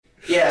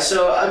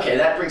so, okay,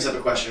 that brings up a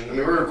question. I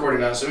mean, we're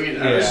recording now, so we can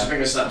just bring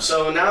this up.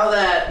 So now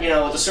that,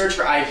 with the search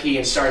for IP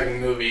and starting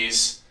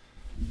movies,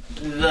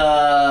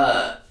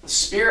 the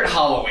Spirit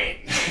Halloween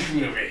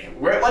movie,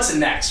 what's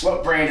next?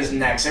 What brand is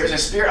next? There's a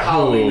Spirit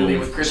Halloween movie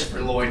with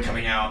Christopher Lloyd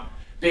coming out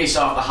based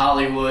off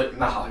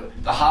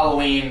the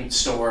Halloween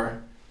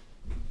store.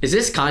 Is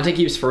this Content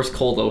Keep's first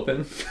cold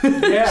open?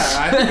 Yeah,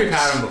 I think we've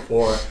had them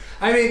before.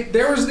 I mean,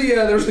 there was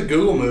the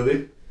Google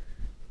movie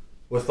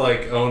with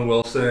like Owen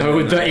Wilson. Oh,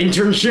 with the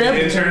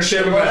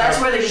internship? Well, that's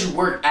where they just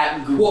work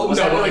at Google.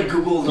 Well,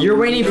 Google. You're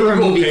waiting for a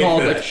movie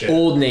called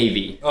Old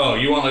Navy. Oh,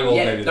 you want like Old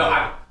Navy?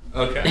 No,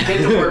 okay.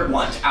 Get the word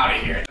 "want" out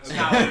of here.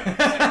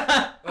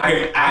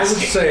 I would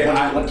say.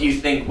 What do you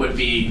think would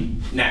be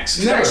next?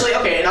 Never. Actually,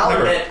 okay, and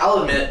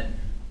I'll admit,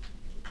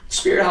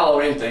 Spirit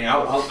Halloween thing.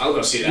 I'll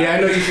go see that. Yeah, I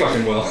know you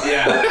fucking will.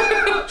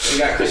 Yeah. We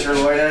got Christopher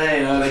Lloyd in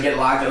it. They get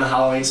locked in the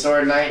Halloween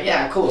store at night.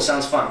 Yeah, cool.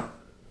 Sounds fun.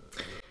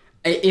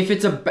 If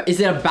is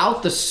it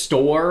about the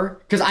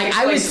store? Because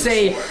I would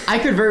say I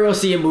could very well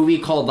see a movie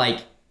called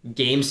like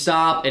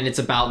GameStop, and it's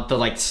about the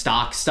like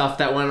stock stuff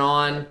that went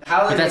on.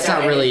 But that's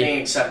not really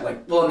except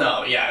like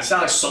it's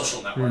not like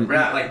Social Network. We're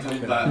not like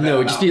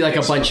no, just be like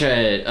a bunch of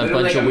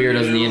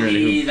weirdos on the internet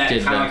who that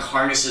did kind of like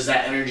harnesses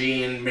that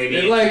energy and maybe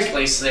it takes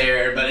place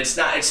there, but it's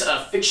not. It's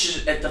a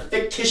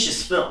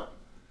fictitious film.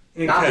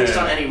 Okay. Not based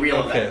on any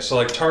real event. Okay, so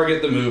like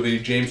Target the movie,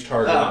 James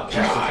Target.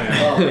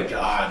 Oh my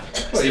god.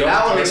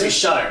 That one makes me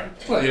shudder.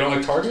 What, you don't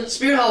like Target?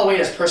 Spirit Halloween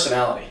has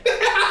personality.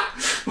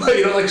 What,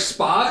 you don't like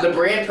Spot? The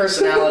brand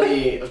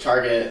personality of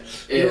Target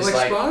is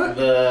like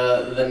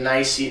the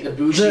nice, the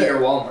bougier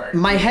Walmart.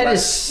 My head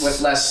is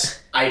with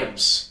less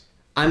items.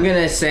 I'm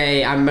gonna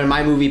say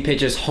my movie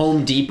pitch is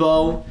Home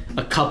Depot.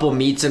 A couple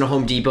meets in a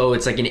Home Depot.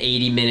 It's like an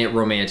 80-minute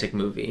romantic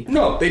movie.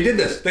 No, they did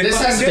this. This is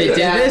a movie.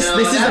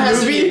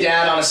 To be a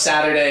dad on a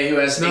Saturday who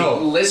has a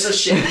list of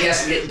shit he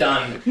has to get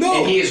done,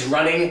 and he is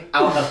running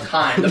out of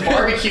time. The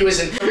barbecue is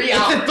in 3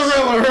 hours. It's a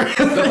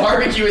thriller. The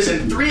barbecue is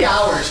in 3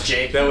 hours,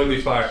 Jake. That would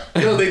be fire.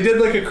 No, they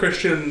did like a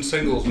Christian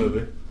singles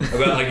movie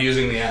about like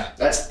using the app.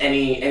 That's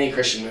any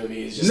Christian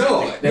movie. Is just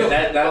no.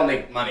 That'll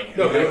make money.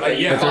 No,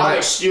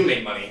 Father Stu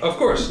made money. Of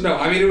course, no.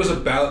 I mean, it was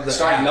about the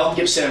starring Mel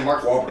Gibson and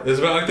Mark Wahlberg. It was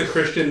about like the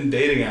Christian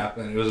dating app,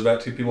 and it was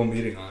about two people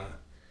meeting on it.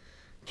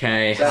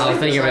 Okay, I'll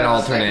think of an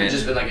alternate. It's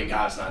just been like a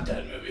God's Not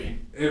Dead movie.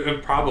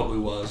 It probably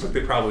was. Like they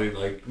probably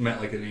like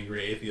met like an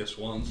angry atheist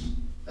once.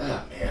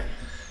 Oh man.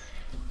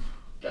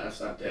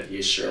 God's Not Dead. He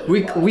is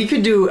surely we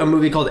could do a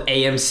movie called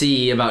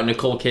AMC about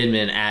Nicole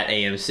Kidman at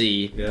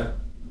AMC. Yeah.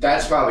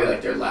 That's probably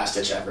like their last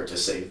ditch effort to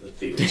save the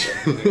theater.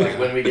 Like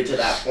when we get to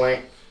that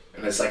point,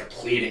 and it's like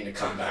pleading to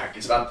come back.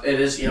 It's about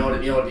you know what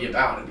it'd be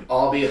about. It'd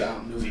all be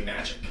about movie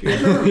magic.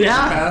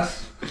 Yeah.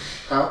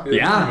 Huh?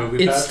 Yeah.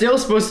 It's still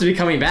supposed to be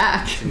coming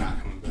back. It's not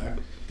coming back.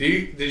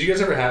 Did you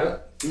guys ever have it?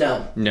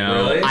 No.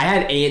 Really? I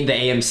had the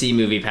AMC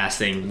Movie Pass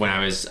thing when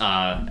I was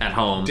at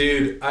home.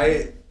 Dude,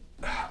 I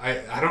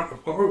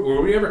don't.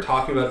 Were we ever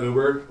talking about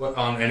Uber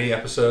on any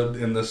episode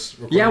in this?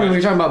 Yeah, when we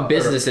were talking about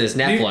businesses,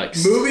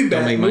 Netflix. Movie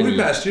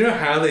Pass. Do you know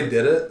how they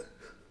did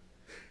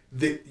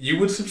it? You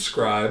would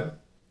subscribe,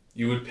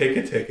 you would pick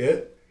a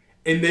ticket,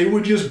 and they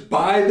would just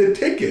buy the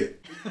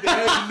ticket. They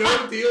had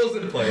no deals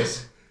in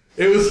place.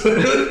 It was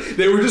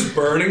they were just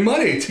burning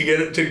money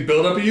to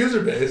build up a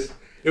user base.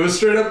 It was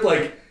straight up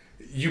like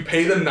you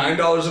pay them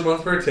 $9 a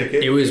month for a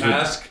ticket. It was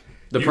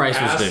the price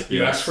was ridiculous.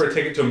 You ask for a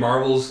ticket to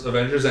Marvel's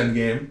Avengers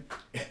Endgame,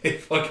 and they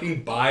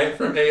fucking buy it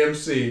from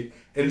AMC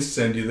and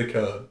send you the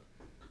code.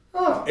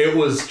 Oh. It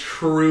was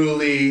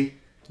truly...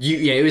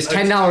 it was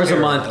 $10 a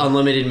month,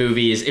 unlimited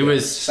movies. It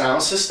was...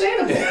 Sounds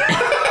sustainable.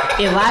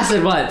 It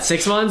lasted, what,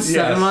 6 months?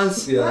 Yes. 7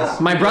 months? Yes.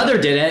 My brother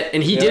did it,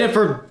 and he did it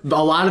for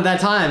a lot of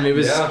that time. It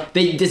was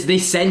they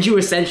send you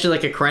essentially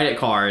like a credit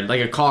card, like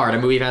a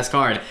movie pass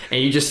card,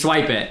 and you just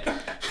swipe it.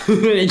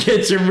 And it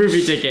gets your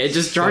movie ticket. It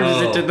just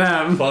charges it to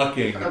them.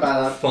 Fucking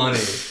funny.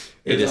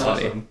 It is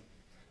awesome.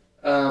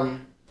 Funny.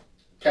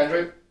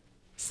 Kendrick?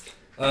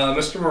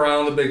 Mr.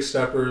 Morale and the Big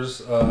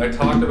Steppers. I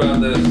talked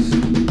about this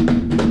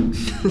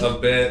a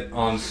bit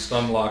on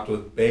Stunlocked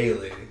with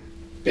Bailey.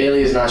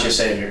 Bailey is not your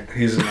savior.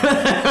 He's not.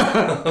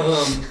 I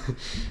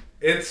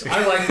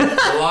like it.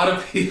 A lot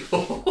of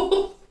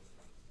people.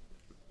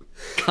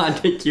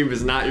 Content Cube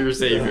is not your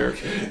savior.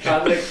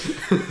 Content.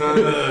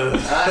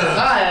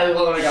 Hi,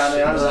 welcome to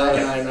Content. I'm Zach,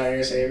 and I'm not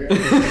your savior.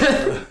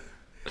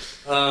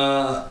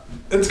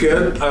 It's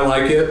good. I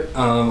like it.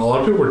 A lot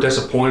of people were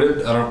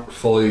disappointed. I don't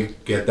fully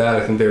get that.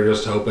 I think they were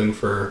just hoping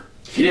for...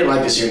 If you didn't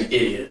like this, you're an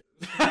idiot.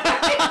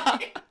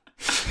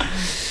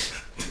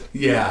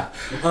 Yeah.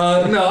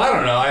 No, I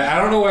don't know. I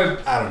don't know why...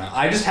 I don't know.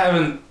 I just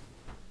haven't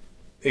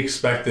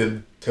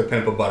expected To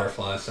Pimp a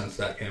Butterfly since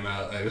that came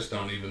out. I just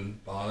don't even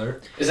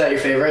bother. Is that your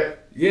favorite?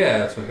 Yeah,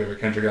 that's my favorite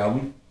Kendrick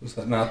album. Was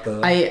that not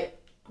the...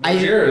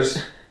 What's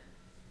yours?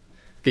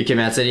 Good Kid,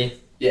 Mad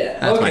City? Yeah.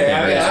 That's my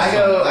favorite.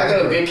 I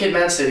go Good Kid,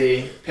 Mad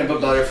City, Pimp a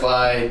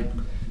Butterfly,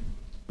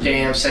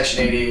 Damn,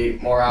 Section 80,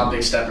 Morale,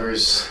 Big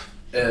Steppers.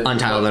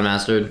 Untitled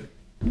Unmastered.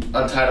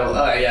 Untitled.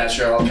 Yeah,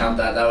 sure. I'll count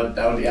that.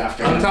 That would be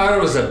after.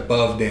 Untitled was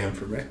above Damn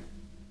for me.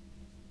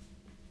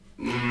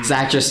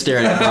 Zach just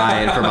stared at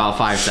Brian for about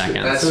 5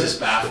 seconds. That's just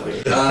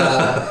baffling.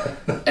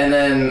 And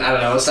then, I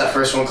don't know, what's that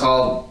first one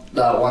called?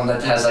 The one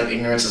that has, like,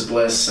 Ignorance is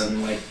Bliss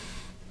and, like...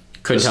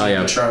 Couldn't tell you.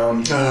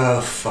 Patron.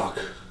 Fuck.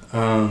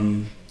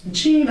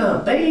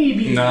 Gina,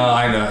 baby. No,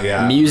 I know,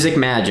 yeah. Music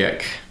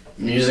Magic.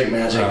 Music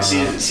Magic.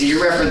 See,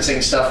 you're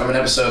referencing stuff from an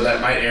episode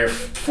that might air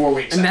 4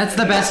 weeks. And that's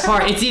the best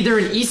part. It's either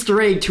an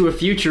Easter egg to a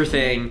future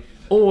thing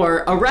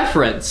or a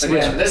reference.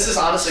 Again, this is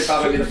honestly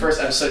probably the first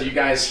episode you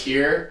guys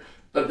hear,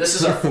 but this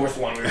is our 4th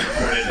one we've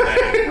recorded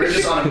today. We're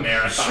just on a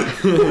marathon of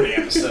 40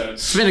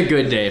 episodes. It's been a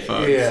good day,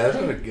 folks. Yeah, it's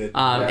been a good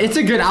day. It's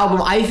a good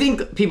album. I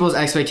think people's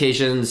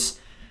expectations...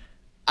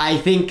 I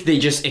think they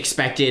just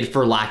expected,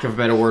 for lack of a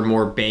better word,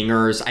 more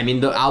bangers. I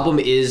mean, the album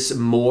is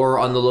more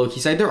on the low-key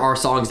side. There are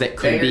songs that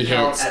could be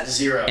hits at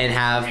 0 and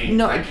have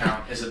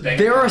count is a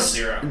banger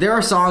 0. There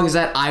are songs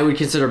that I would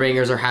consider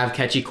bangers or have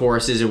catchy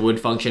choruses and would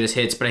function as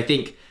hits, but I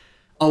think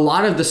a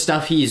lot of the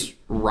stuff he's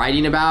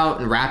writing about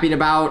and rapping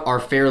about are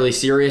fairly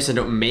serious and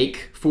don't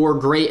make for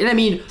great. And I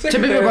mean, To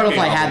Pimp a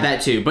Butterfly had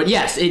that too, but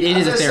yes, it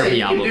is a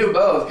therapy album. You can do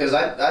both, because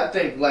I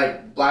think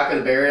like Black of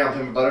the Berry on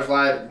Pimp a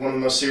Butterfly, one of the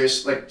most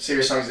serious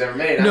songs he's ever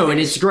made. And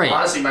it's great.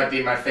 Honestly, might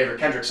be my favorite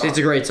Kendrick song. It's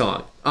a great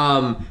song.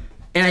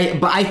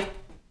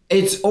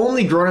 It's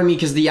only grown on me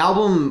because the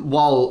album,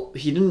 while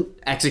he didn't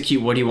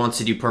execute what he wants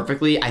to do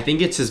perfectly, I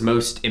think it's his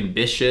most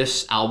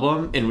ambitious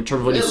album in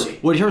terms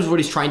of what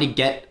he's trying to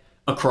get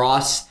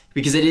across,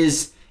 because it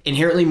is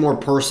inherently more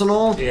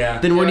personal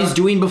than what he's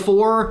doing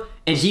before,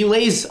 and he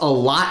lays a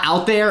lot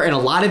out there, and a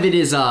lot of it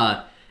is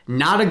not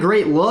a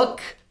great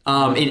look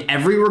in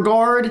every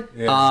regard,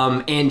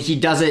 and he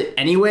does it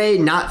anyway.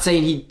 Not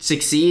saying he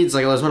succeeds.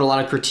 Like, there's been a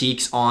lot of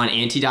critiques on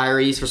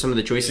Anti-Diaries for some of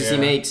the choices he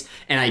makes,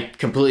 and I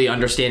completely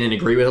understand and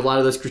agree with a lot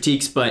of those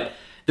critiques, but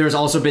there's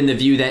also been the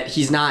view that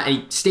he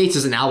states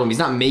as an album, he's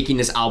not making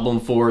this album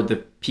for the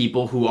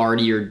people who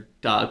already are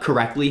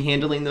correctly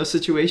handling those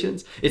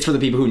situations. It's for the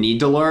people who need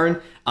to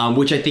learn,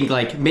 which I think,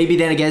 like, maybe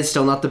then again,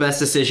 still not the best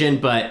decision,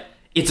 but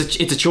it's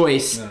a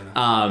choice.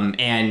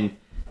 And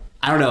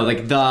I don't know,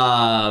 like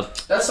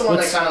that's the one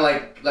that kind of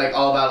like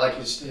all about like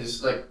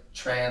his like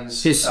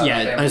trans his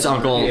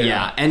uncle,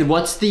 And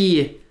what's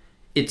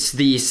it's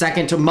the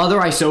second to Mother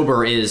I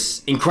Sober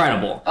is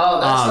incredible. Oh,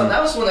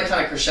 that was the one that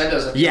kind of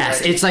crescendos.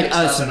 Yes, it's like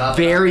a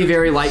very,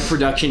 very light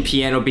production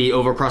piano beat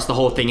over across the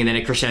whole thing, and then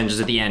it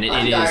crescendos at the end.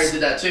 Diary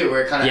did that too,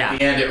 where it kind of at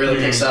the end it really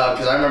picks up,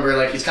 because I remember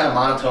like he's kind of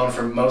monotone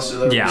for most of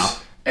those. Yeah.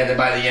 And then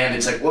by the end,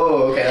 it's like,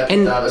 whoa, okay,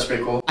 that's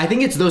pretty cool. I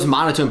think it's those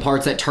monotone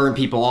parts that turn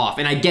people off,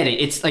 and I get it.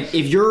 It's like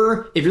if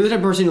you're the type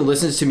of person who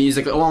listens to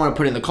music, I want to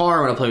put it in the car,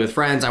 I want to play with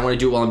friends, I want to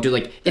do it while I'm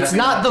doing, like, it's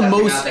not the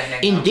most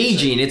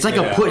engaging. It's like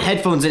a put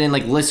headphones in and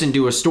like listen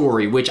to a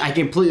story, which I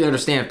completely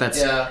understand if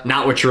that's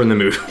not what you're in the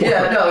mood for.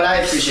 Yeah, no, and I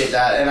appreciate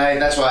that,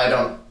 and that's why I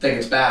don't think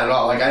it's bad at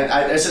all. Like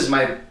this is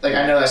my, like,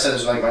 I know I said this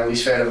was like my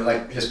least favorite of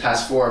like his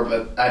past 4,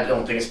 but I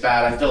don't think it's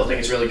bad. I still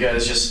think it's really good.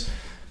 It's just.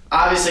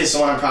 Obviously, it's the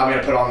one I'm probably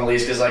gonna put on the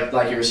least, because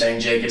like you were saying,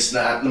 Jake, it's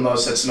not the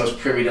most. It's the most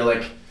privy to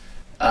like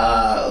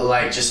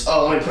just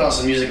let me put on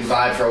some music and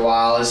vibe for a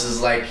while. This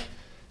is like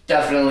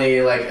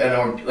definitely like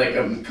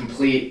a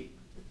complete,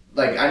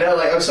 like, I know,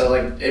 like, also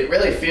like it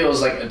really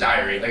feels like a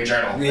diary, like a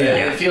journal.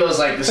 Yeah. It feels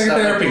like the stuff. Like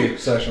a therapy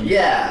session.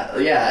 Yeah.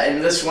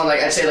 And this one,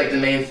 like, I'd say like the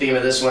main theme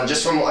of this one,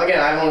 just from, again,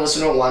 I've only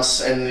listened to it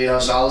once, and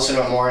so I'll listen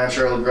to it more, and I'm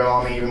sure it'll grow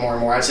on me even more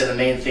and more. I'd say the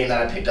main theme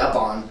that I picked up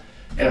on,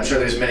 and I'm sure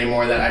there's many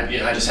more that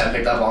I just haven't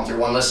picked up on through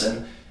one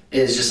listen,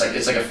 is just like,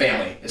 it's like a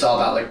family. It's all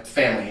about like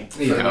family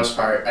for the most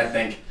part, I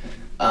think.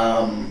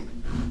 And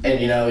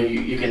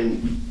you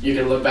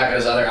can look back at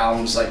his other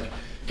albums, like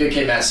Good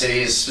Kid, Mad City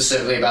is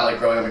specifically about like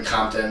growing up in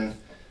Compton.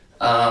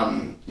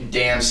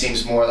 Damn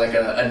seems more like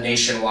a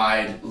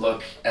nationwide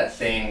look at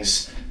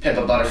things. Pimp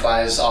a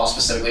Butterfly is all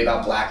specifically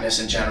about blackness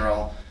in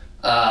general.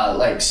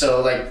 I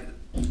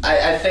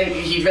think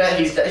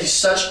he's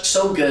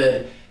so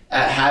good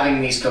at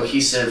having these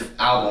cohesive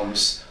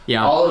albums.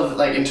 Yeah. All of,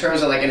 like, in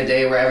terms of like in a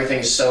day where everything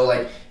is so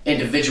like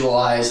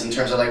individualized, in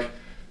terms of like,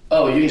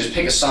 oh, you can just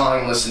pick a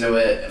song and listen to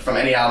it from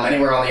any album,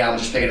 anywhere on the album,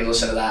 just pick it and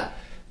listen to that.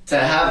 To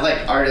have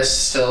like artists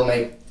still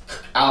make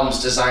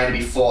albums designed to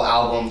be full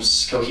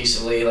albums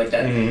cohesively like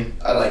that,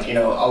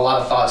 a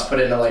lot of thoughts put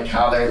into like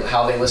how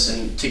they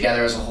listen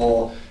together as a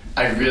whole.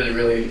 I really,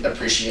 really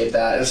appreciate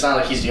that. And it's not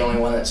like he's the only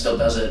one that still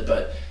does it,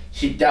 but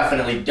he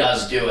definitely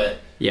does do it.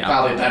 Yeah.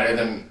 Probably better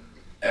than.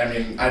 I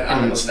mean, I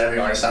don't listen to every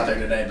artist out there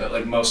today, but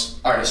like most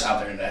artists out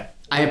there today.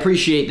 I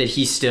appreciate that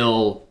he's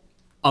still,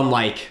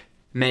 unlike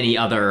many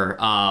other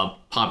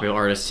popular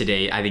artists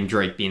today, I think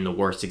Drake being the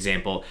worst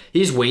example,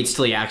 he just waits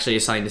till he actually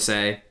has something to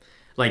say.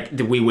 Like,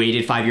 we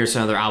waited 5 years for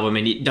another album,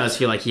 and it does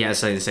feel like he has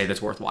something to say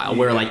that's worthwhile. Yeah.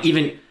 Where, like,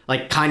 even,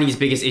 like, Kanye's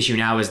biggest issue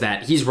now is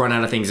that he's run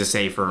out of things to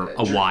say for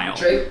a while.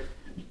 Drake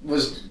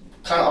was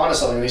kind of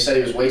honest on him when he said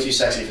he was way too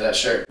sexy for that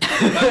shirt.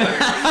 I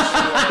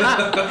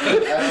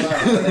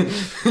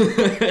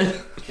don't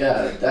know.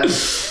 Yeah, I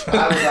was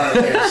not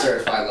a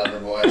certified lover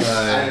boy. Nice.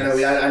 I don't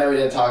know. I know we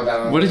didn't talk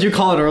about him. What did you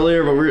call it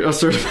earlier? But we're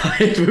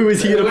certified. Who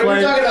was he gonna play?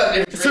 We're talking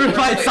about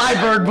certified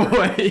cyborg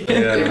boy.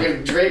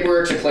 If Drake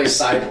were to play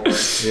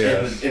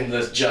Cyborg in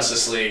the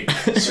Justice League,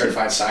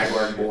 certified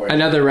cyborg boy.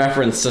 Another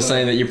reference to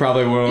something that you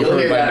probably won't You'll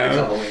heard hear by that in a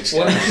now. couple weeks.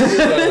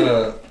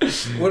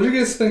 What did you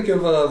guys think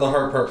of The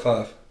Heart Part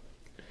 5?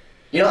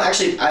 You know,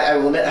 actually, I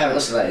will admit I haven't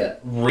listened to that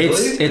yet. Really?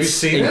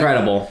 It's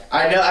incredible. It?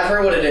 I know. I've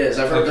heard what it is.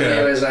 I've heard what the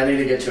video is. And I need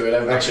to get to it.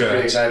 I'm actually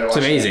pretty excited to watch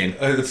it. It's amazing.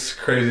 It's a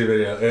crazy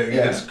video.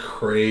 It's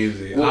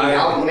crazy.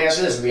 Well, let me ask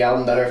you this: is the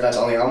album better if that's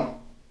on the album?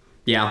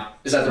 Yeah.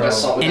 Is that the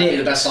best song? Would that be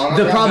the best song?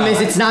 The problem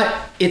is it's not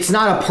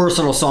a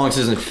personal song.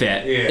 So it doesn't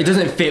fit. Yeah. It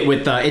doesn't fit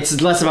with the.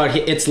 It's less about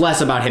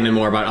him and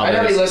more about others.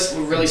 I know he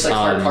released like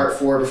Heart Part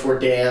 4 before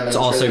Damn. It's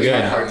also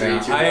good. Part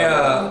 3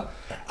 too.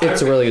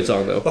 It's a really good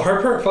song though. The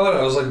Heart Part 5.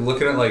 I was like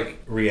looking at like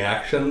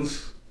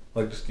reactions.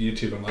 Like just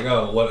YouTube, I'm like,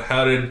 oh,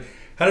 how did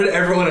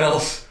everyone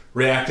else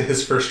react to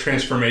his first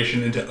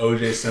transformation into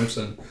O.J.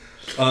 Simpson?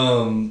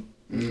 And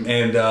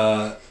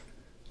no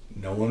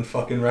one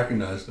fucking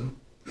recognized him.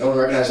 No one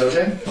recognized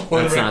O.J.?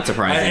 That's not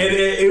surprising.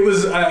 It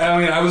was.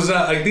 I was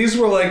like, these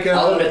were like.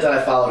 I'll admit that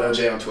I followed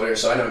O.J. on Twitter,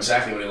 so I know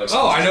exactly what he looks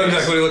like. Oh, I know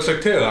exactly what he looks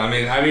like too. I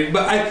mean,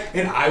 but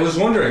I was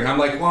wondering. I'm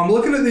like, well, I'm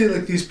looking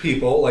at these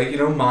people, like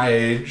my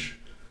age,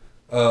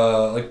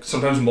 like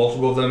sometimes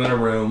multiple of them in a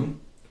room.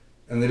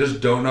 And they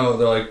just don't know.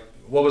 They're like,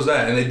 "What was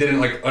that?" And they didn't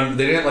like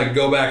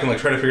go back and like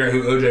try to figure out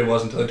who OJ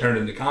was until they turned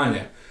into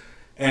Kanye.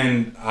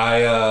 And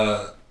I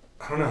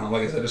don't know.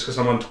 Like I said, just because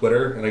I'm on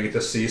Twitter and I get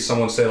to see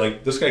someone say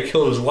like, "This guy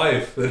killed his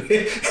wife and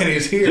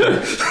he's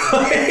here."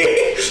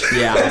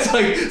 Yeah, it's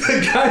like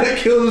the guy that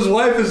killed his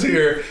wife is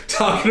here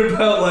talking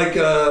about like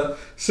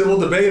civil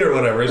debate or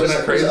whatever. Isn't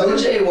that crazy?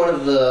 Was OJ one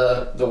of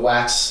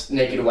the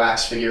naked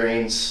wax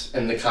figurines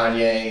in the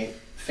Kanye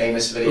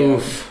famous video?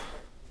 Oof.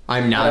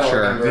 I'm not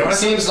sure. It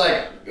seems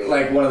like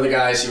one of the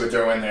guys he would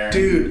throw in there.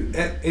 Dude,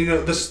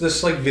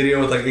 this like video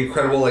with like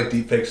incredible like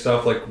deepfake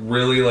stuff, like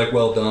really like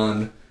well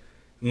done.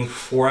 And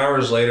 4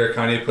 hours later,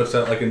 Kanye puts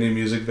out like a new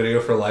music video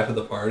for Life of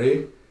the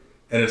Party,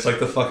 and it's like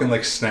the fucking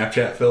like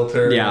Snapchat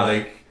filter,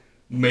 like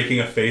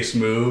making a face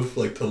move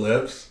like to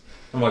lips.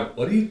 I'm like,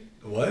 what?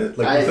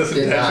 Like, I was this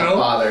did intentional?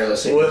 not bother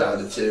listening down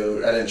to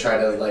 2. I didn't try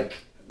to like.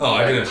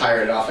 I didn't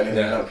pirate off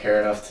anything. I don't care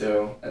enough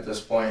to at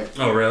this point.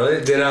 Oh really?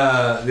 Did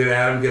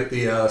Adam get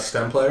the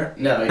stem player?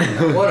 No, he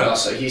didn't. What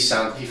else? He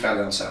found it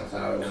on SoundCloud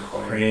at one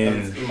point.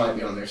 Cringe. It might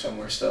be on there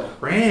somewhere still.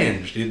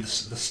 Cringe, dude.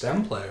 The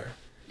stem player.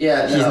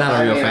 Yeah, he's not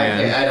a real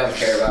fan. I don't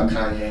care about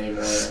Kanye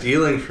anymore.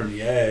 Stealing from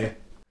Ye.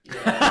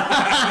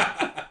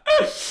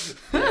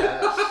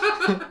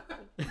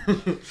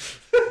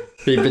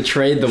 He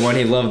betrayed the one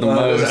he loved the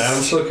most. Does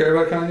Adam still care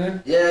about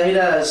Kanye? Yeah, he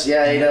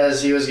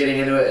does. He was getting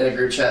into it in a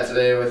group chat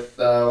today with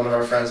one of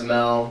our friends,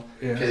 Mel.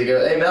 Because he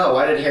goes, "Hey Mel,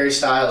 why did Harry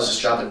Styles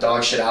just drop a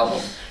dog shit album?"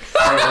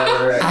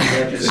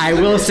 I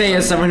will say,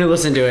 as someone who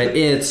listened to it,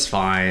 it's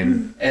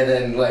fine. And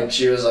then like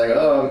she was like,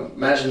 "Oh,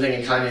 imagine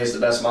thinking Kanye is the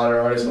best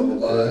modern artist," blah blah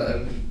blah.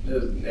 And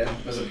it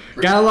was a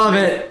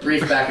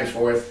brief back and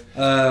forth.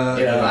 I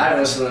didn't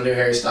listen to the new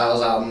Harry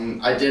Styles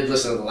album. I did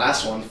listen to the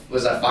last one.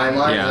 Was that Fine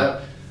Line? Yeah.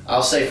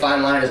 I'll say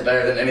Fine Line is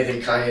better than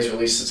anything Kanye's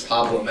released since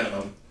Pablo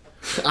minimum.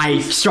 I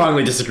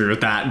strongly disagree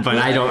with that, but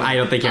I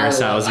don't think Harry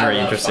Styles is very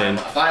interesting.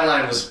 Fine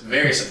Line was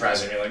very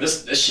surprising to me. Like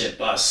this shit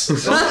busts.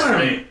 This is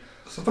great.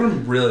 Something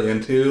I'm really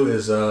into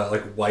is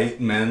like white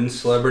men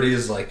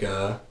celebrities like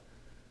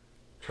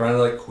trying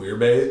to like queer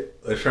bait.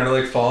 They're trying to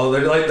like follow.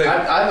 They're like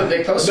I have a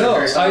big poster of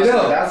Harry Styles in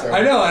the bathroom.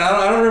 I know. And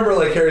I don't remember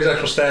like Harry's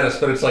actual status,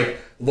 but it's like,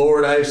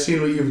 Lord, I've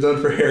seen what you've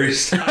done for Harry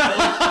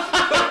Styles.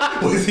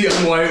 with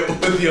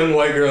young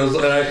white girls,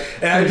 and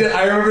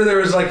I remember there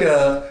was like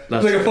a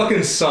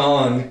fucking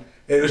song.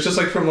 It was just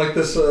like from like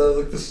this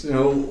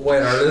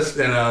white artist,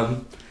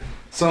 and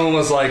someone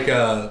was like,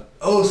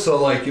 "Oh,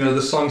 so like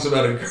this song's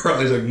about a girl."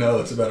 He's like, "No,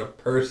 it's about a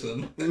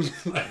person."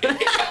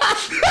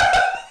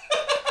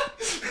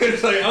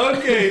 It's like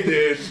okay,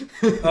 dude.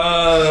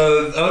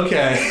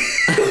 Okay.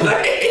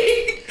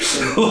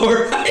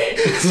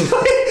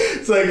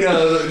 It's like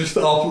just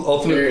the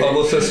ultimate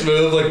publicist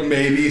move. Like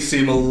maybe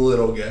seem a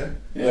little gay.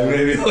 Yeah. Like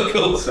maybe look a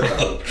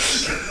little.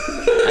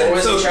 Or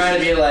was he trying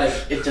to be like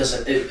it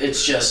doesn't?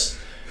 It's just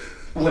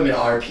women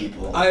are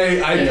people.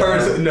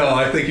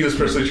 I think he was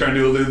personally trying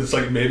to allude. It's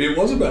like maybe it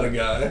was about a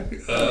guy.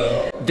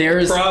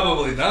 There's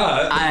probably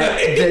not.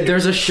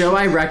 There's a show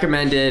I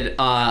recommended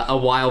a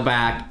while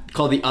back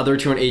called The Other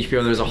Two on HBO,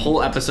 and there's a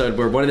whole episode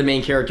where one of the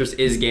main characters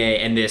is gay,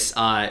 and this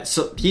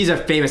so he's a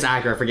famous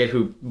actor. I forget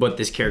what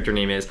this character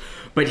name is,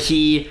 but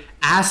he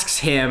asks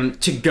him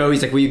to go.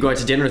 He's like, will you go out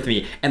to dinner with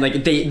me? And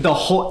like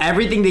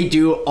everything they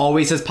do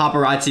always has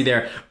paparazzi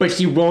there, but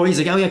he won't. He's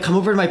like, oh yeah, come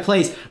over to my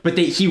place, but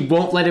he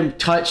won't let him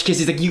touch, because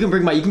he's like, you can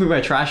bring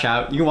my trash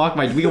out, we can walk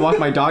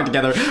my dog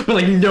together, but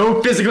like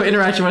no physical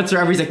interaction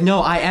whatsoever. He's like,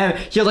 no, I am.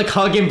 He'll like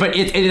hug him, but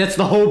that's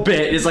the whole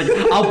bit. It's like,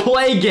 I'll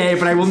play gay,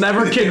 but I will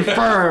never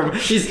confirm.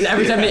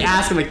 Every time they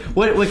ask him like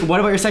what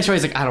about your sex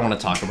drive, he's like, I don't want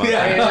to talk about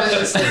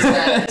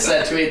that. It's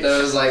that tweet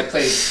that was like,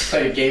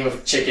 played a game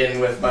of chicken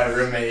with my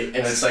roommate,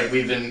 and it's like,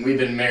 we've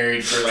been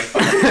married for like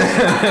 5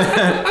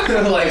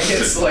 years. Like,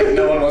 it's like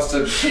no one wants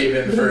to cave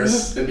in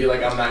first and be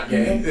like, I'm not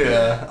gay.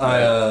 Yeah, I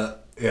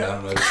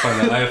don't know.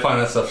 I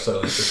find that stuff so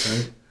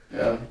interesting.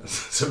 Yeah,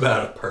 it's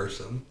about a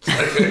person.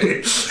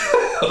 It's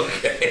like,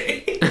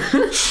 okay.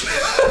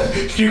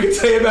 You could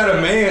say about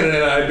a man, and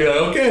I'd be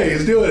like, okay,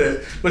 he's doing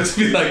it. But to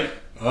be like,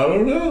 I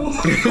don't know.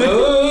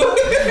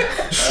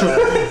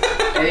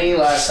 Any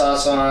last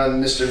thoughts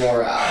on Mr.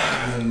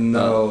 Morale?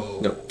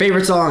 No.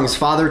 Favorite songs: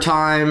 Father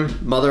Time,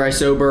 Mother I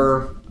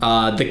Sober,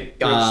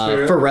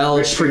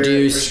 Pharrell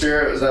produced.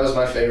 Spirit, that was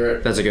my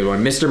favorite. That's a good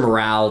one. Mr.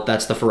 Morale,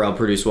 that's the Pharrell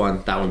produced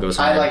one. That one goes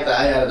hard. I like that.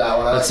 I added that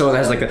one. That's the one that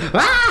has like the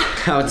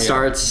how it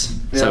starts.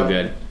 Yeah. So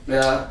good.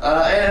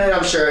 Yeah, and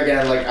I'm sure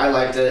again, like I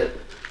liked it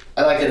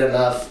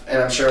enough, and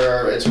I'm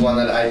sure it's one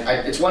that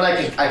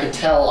I can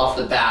tell off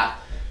the bat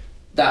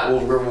that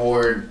will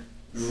reward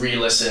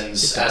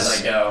re-listens as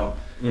I go.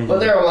 Mm-hmm.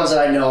 But there are ones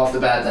that I know off the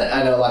bat that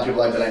I know a lot of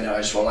people like that I know I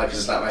just won't like because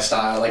it's not my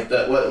style. Like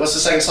what's the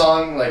second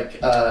song? Like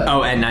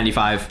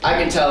N95.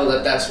 I can tell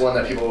that that's one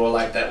that people will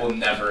like that will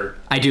never.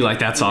 I do like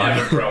that song.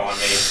 Never grow on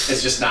me.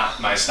 It's just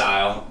not my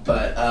style.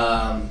 But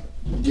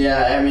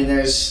yeah, I mean, it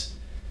is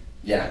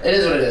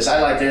what it is. I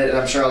liked it, and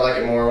I'm sure I'll like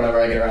it more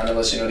whenever I get around to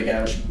listening to it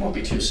again, which won't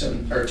be too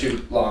soon or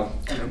too long.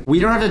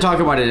 We don't have to talk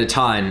about it a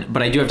ton,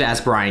 but I do have to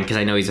ask Brian because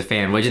I know he's a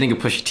fan. What did you think of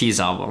Pusha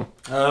T's album?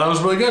 That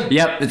was really good.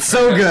 Yep, it's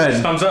so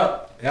good. Thumbs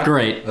up. Yeah,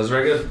 great. That was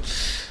very good.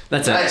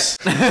 That's it. Nice.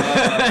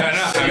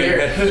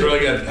 It's really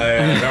good.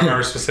 I don't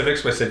remember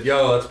specifics, but I said,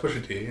 "Yo, that's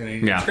Pusha T," and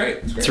it's great.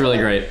 It's really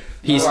great.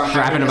 He's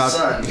rapping about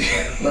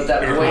let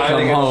that boy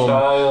come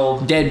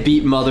home.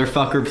 Deadbeat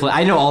motherfucker play.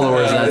 I know all the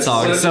words of that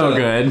song. It's so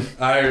good.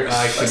 I could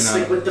Let's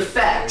stick with the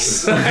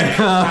facts.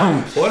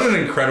 What an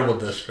incredible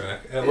diss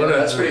track. What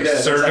a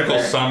surgical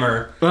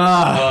summer.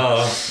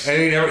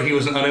 And he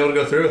was unable to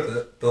go through with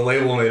it. The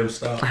label made him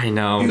stop. I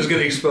know. He was going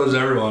to expose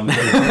everyone.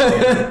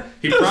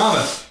 He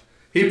promised.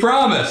 You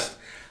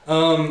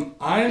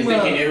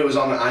think he knew it was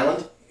on the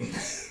island?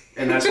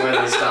 And that's why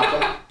they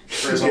stopped him?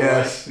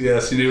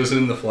 Yes, he knew it was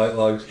in the flight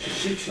logs.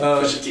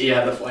 Pusha T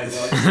had the flight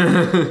logs.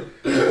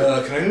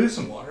 Can I do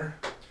some water?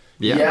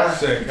 Yeah.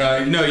 Sick.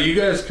 No, you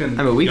guys can.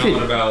 I mean, we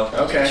could. About,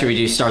 okay. Should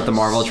we start the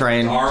Marvel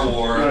train? Star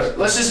Wars.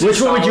 Let's just.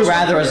 Which one would you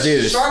rather us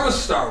do? Start with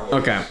Star Wars.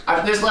 Okay.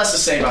 There's less to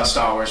say about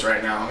Star Wars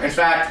right now. In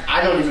fact,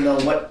 I don't even know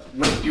what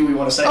do we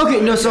want to say.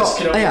 Okay, no, so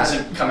Kenobi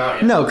hasn't come out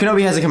yet. No,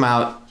 Kenobi hasn't come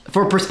out.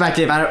 For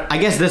perspective, I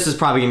guess this is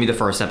probably gonna be the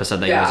first episode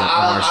that goes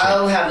up.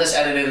 I'll have this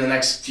edited in the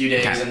next few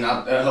days, and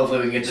hopefully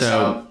we can get this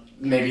out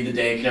maybe the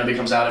day Kenobi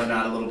comes out, if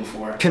not a little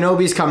before.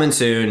 Kenobi's coming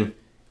soon.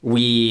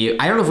 I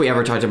don't know if we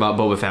ever talked about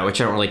Boba Fett,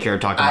 which I don't really care to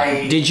talk about.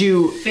 Did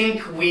you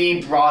think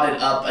we brought it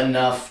up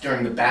enough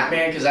during the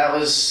Batman? Because that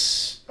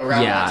was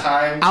around that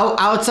time.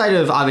 Outside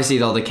of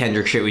obviously all the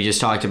Kendrick shit we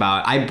just talked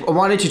about, I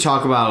wanted to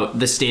talk about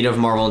the state of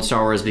Marvel and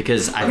Star Wars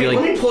because I feel like.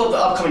 Let me pull up the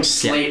upcoming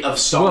slate of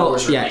Star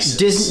Wars releases.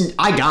 Disney.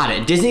 I got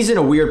it. Disney's in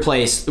a weird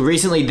place.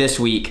 Recently this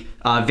week,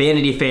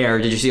 Vanity Fair.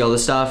 Did you see all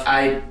this stuff?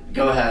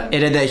 Go ahead.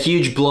 It had that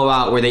huge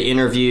blowout where they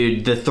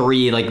interviewed the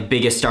three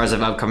biggest stars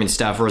of upcoming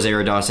stuff: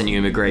 Rosario Dawson,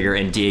 Ewan McGregor,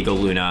 and Diego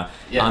Luna.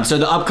 Yeah. So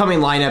the upcoming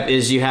lineup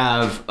is you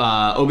have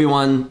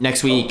Obi-Wan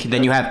next week,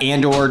 then you have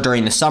Andor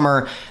during the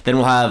summer, then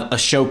we'll have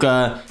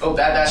Ahsoka. Oh,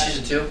 Bad Batch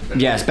season 2.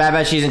 Yes, Bad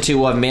Batch season 2.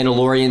 We'll have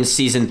Mandalorian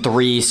season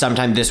 3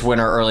 sometime this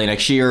winter, early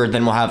next year.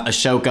 Then we'll have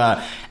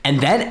Ahsoka,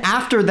 and then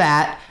after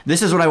that,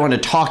 this is what I want to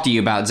talk to you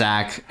about,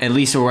 Zach. At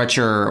least what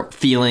you're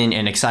feeling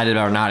and excited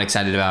about or not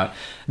excited about.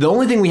 The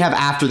only thing we have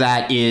after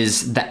that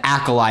is The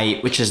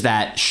Acolyte, which is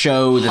that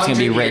show that's going to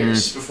be written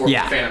before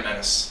Phantom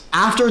Menace.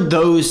 After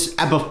those,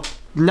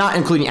 not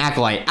including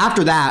Acolyte,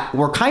 after that,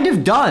 we're kind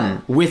of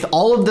done with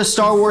all of the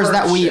Star Wars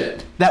that we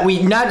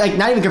not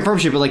even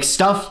confirmed shit, but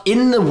stuff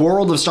in the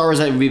world of Star Wars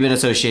that we've been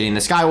associating, the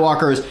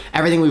Skywalkers,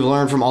 everything we've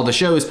learned from all the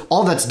shows,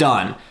 all that's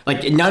done.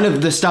 None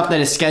of the stuff that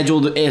is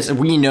scheduled as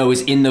we know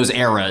is in those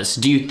eras.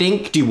 Do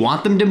you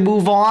want them to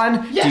move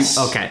on? Yes.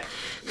 Okay.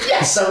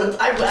 Yes, so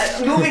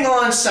moving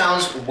on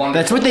sounds wonderful.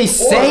 That's what they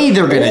say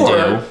they're gonna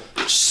do.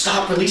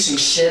 Stop releasing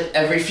shit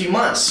every few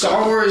months.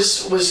 Star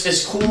Wars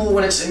is cool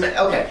when it's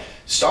okay.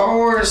 Star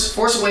Wars,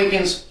 Force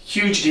Awakens,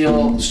 huge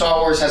deal.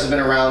 Star Wars hasn't been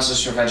around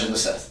since Revenge of the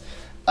Sith.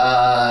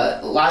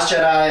 Last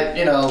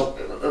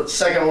Jedi,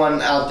 second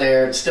one out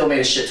there, still made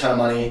a shit ton of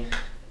money.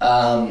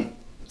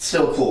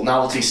 Still cool.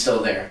 Novelty's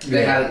still there.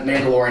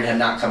 Mandalorian had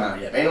not come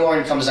out yet.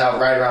 Mandalorian comes out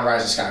right around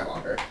Rise of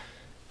Skywalker.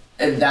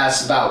 And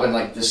that's about when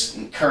this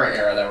current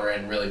era that we're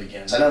in really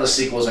begins. I know the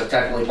sequels are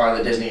technically part of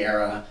the Disney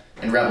era,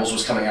 and Rebels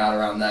was coming out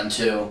around then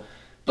too.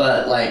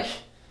 But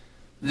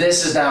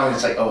this is now,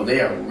 it's like, oh, they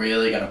are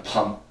really gonna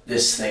pump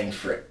this thing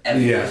for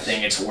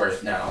everything it's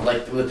worth now.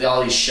 Like with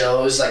all these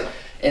shows, like,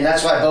 and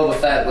that's why Boba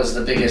Fett was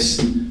the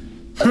biggest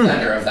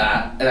offender of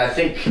that. And I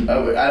think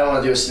I don't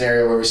want to do a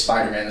scenario where we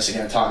Spider-Man this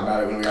again and talk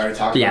about it when we already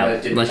talked about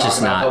it. Did we talk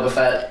about Boba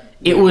Fett?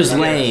 It was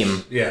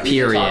lame. Yeah.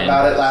 Period. Talk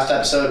about it last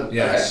episode.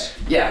 Yes.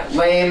 Okay. Yeah.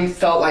 Lame.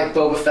 Felt like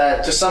Boba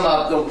Fett. To sum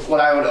up, what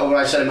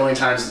I've said a million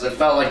times is it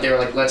felt like they were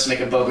like, let's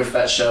make a Boba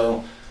Fett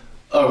show.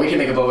 Oh, we can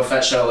make a Boba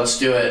Fett show. Let's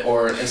do it.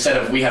 Or instead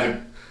of we have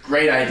a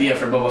great idea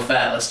for Boba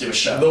Fett, let's do a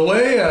show. The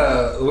way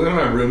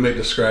my roommate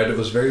described it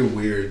was very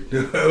weird.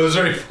 It was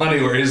very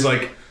funny where he's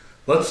like,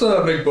 let's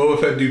make Boba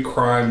Fett do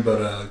crime,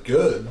 but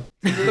good.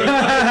 Or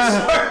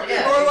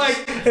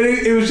like, and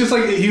it was just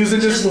like he was in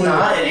disbelief.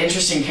 Not an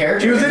interesting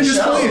character. He was in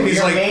disbelief. He's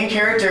Your like, main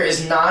character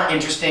is not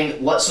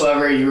interesting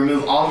whatsoever. You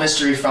remove all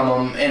mystery from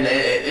him, and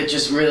it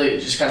just really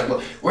just kind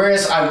of.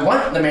 Whereas I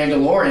want the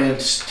Mandalorian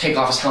to take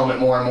off his helmet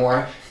more and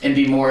more and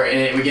be more,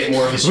 and we get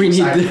more of his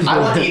side. I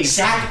want the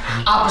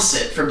exact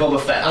opposite for Boba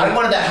Fett. I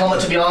wanted that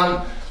helmet to be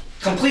on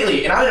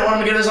completely, and I didn't want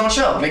him to get his own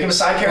show. Make him a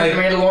side character,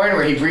 like, Mandalorian,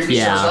 where he briefly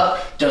shows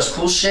up, does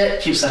cool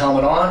shit, keeps the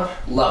helmet on.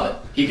 Love it.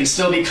 He can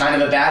still be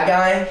kind of a bad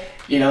guy,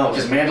 you know,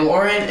 because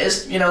Mandalorian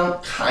is, you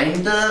know,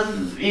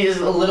 he's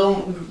a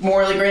little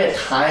morally gray at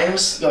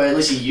times, or at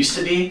least he used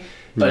to be.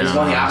 But he's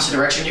going the opposite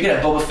direction. You could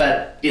have Boba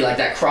Fett be like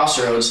that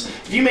crossroads.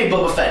 If you made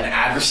Boba Fett an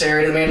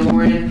adversary to the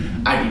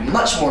Mandalorian, I'd be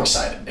much more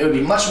excited. It would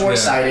be much more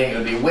exciting. It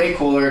would be way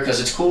cooler because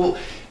it's cool.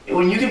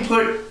 When you can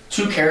put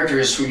two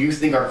characters who you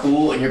think are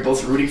cool and you're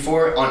both rooting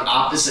for on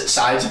opposite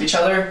sides of each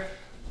other,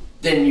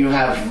 then you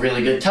have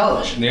really good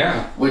television.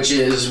 Yeah. Which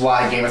is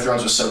why Game of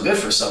Thrones was so good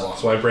for so long.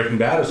 That's why Breaking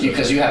Bad is so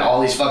because you had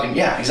all these fucking...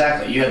 Yeah,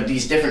 exactly. You had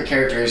these different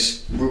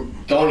characters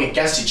going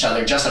against each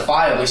other,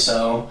 justifiably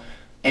so,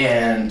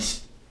 and...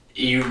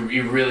 You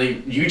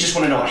just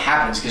want to know what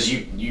happens because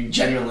you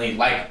genuinely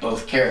like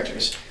both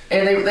characters,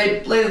 and they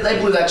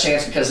blew that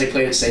chance because they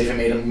played it safe and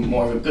made him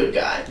more of a good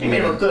guy. They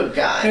made him a good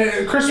guy.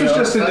 And Chris was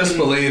just in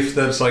disbelief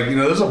that's like, you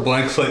know, there's a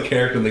blank slate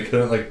character and they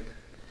couldn't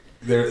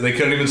they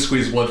couldn't even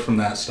squeeze blood from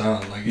that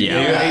stone. Like he could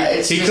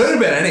have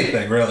been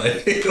anything really.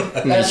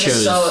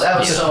 That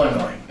was so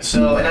annoying.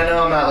 So, and I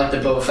know I'm not like the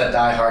Boba Fett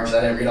diehard because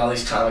I didn't read all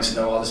these comics and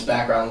know all this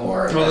background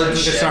lore. Well,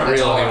 it's not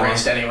real anymore.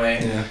 Erased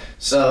anyway. Yeah.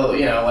 So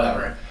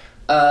whatever.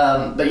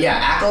 But yeah,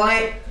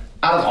 Acolyte,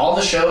 out of all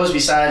the shows,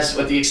 besides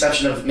with the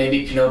exception of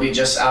maybe Kenobi,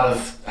 just out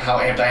of how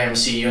amped I am to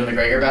see Ewan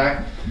McGregor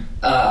back,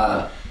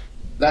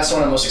 that's the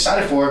one I'm most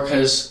excited for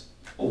because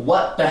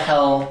what the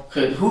hell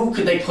who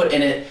could they put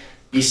in it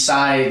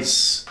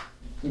besides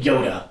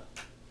Yoda?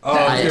 Oh,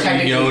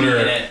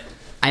 Yoda.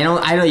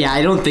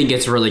 I don't think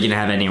it's really gonna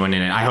have anyone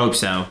in it. I hope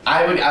so.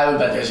 I would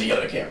bet there's a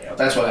Yoda cameo.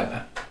 That's what I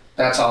bet.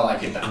 That's all I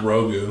can bet.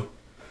 Grogu.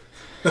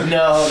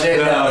 No,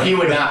 he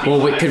would not be.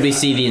 Well, could we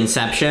see the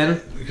Inception?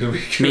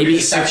 Maybe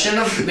Inception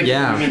of the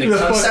You mean the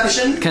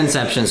Conception?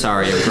 Conception,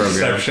 sorry, of Grogu.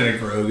 Inception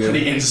of Grogu.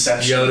 The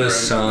Inception. Yoda's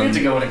son. We have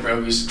to go into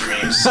Grogu's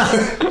dreams.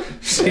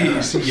 See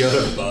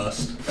Yoda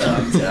bust.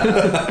 I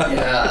mean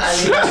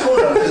that's cool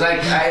though because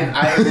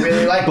I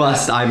really like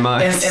bust. That. I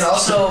must. And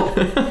also,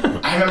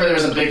 I remember there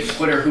was a big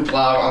Twitter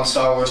hoopla on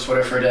Star Wars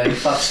Twitter for a day.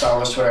 Fuck Star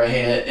Wars Twitter, I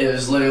hate it. It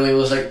was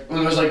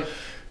like.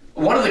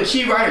 One of the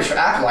key writers for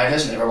Acolyte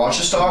has never watched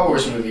a Star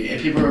Wars movie, and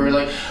people were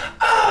like,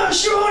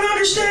 she won't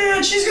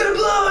understand, she's gonna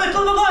blow it,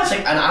 blah, blah, blah. It's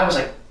like, and I was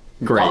like,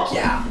 great. Fuck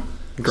yeah.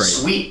 Great.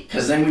 Sweet,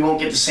 because then we won't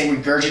get the same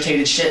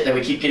regurgitated shit that we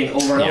keep getting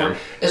over and over.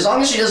 As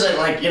long as she doesn't,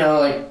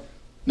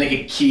 make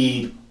a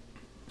key,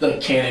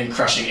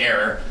 canon-crushing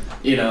error,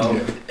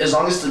 as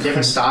long as it's a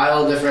different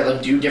style,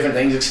 do different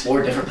things,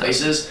 explore different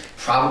places,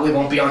 probably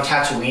won't be on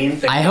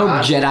Tatooine. I hope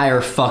Jedi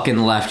are fucking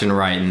left and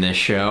right in this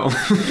show.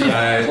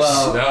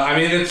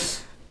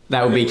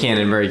 That would be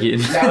canon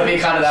breaking. That would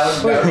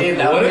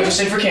be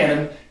interesting for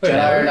canon.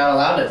 Jedi are not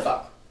allowed to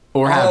fuck.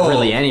 Or have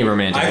really any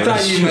romantic I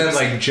thought you meant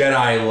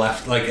Jedi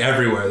left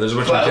everywhere. There's a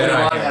bunch of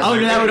Jedi.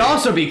 That would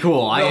also be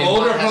cool. The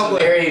Old Republic has a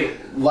very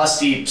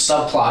lusty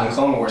subplot in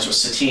Clone Wars with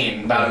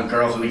Satine about a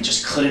girl who he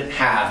just couldn't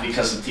have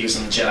because he was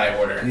in the Jedi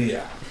Order.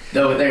 Yeah.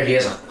 Though there he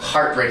has a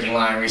heartbreaking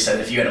line where he said,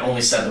 "If you had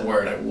only said the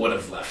word, I would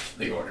have left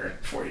the Order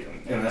for you."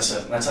 And that's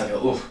like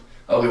oof.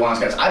 Obi-Wan's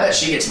guys. I bet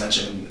she gets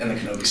mentioned in the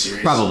Kenobi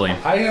series. Probably.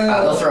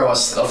 They'll throw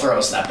us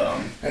that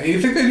bone. You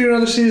think they do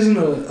another season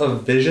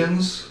of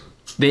Visions?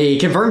 They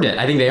confirmed it.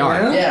 I think they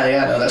are.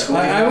 Yeah. No, that's cool.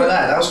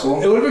 That was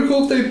cool. It would have been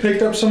cool if they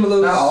picked up some of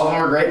those. Not all of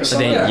them were great, but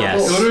some.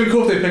 Yes. It would have been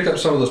cool if they picked up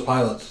some of those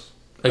pilots.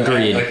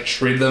 Agreed.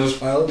 Treat them as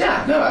pilots.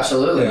 Yeah. No.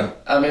 Absolutely. Yeah.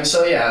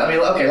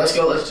 Okay. Let's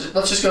go.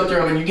 Let's just go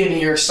through them, and you give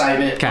me your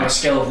excitement on a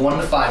scale of 1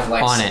 to 5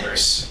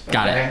 lightsabers.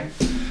 Got it.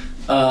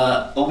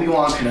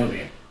 Obi-Wan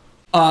Kenobi.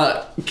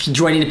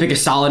 Do I need to pick a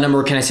solid number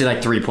or can I say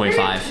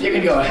 3.5? You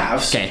can go at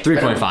halves. Okay,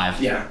 3.5.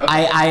 Yeah. Okay.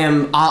 I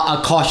am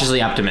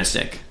cautiously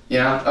optimistic.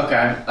 Yeah,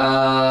 okay.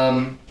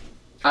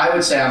 I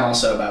would say I'm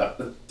also about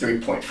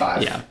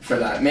 3.5 for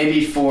that.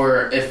 Maybe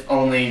if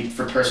only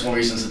for personal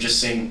reasons of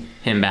just seeing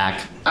him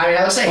back.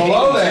 I would say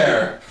hello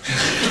there.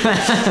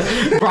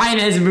 Brian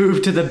has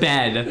moved to the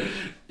bed.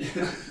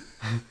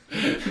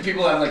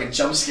 People have like a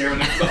jump scare when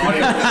the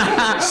audio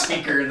like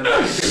speaker in the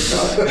back.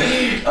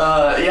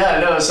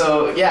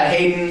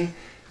 Hayden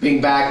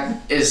being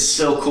back is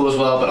still cool as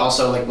well, but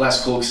also like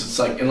less cool because it's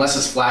like unless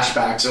it's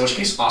flashbacks, in which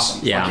case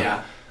awesome.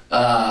 Yeah.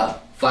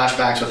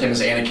 Flashbacks with him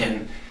as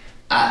Anakin.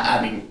 I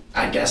mean,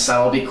 I guess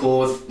that'll be cool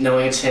with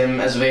knowing it's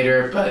him as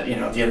Vader, but you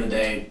know, at the end of the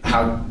day,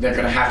 how they're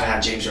gonna have to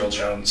have James Earl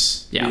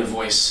Jones be the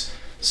voice.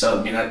 So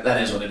I mean,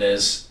 that is what it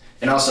is.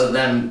 And also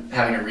them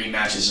having a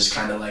rematch is just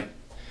kind of like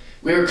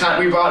we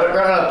brought it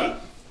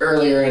up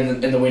earlier in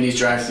the Wendy's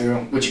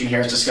drive-thru, which you can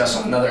hear us discuss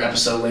on another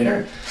episode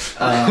later.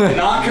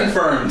 Not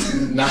confirmed.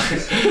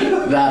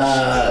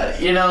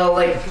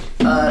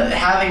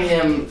 Having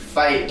him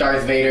fight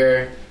Darth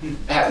Vader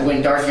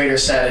when Darth Vader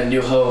said in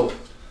New Hope,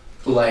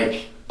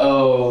 like,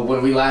 "Oh,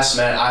 when we last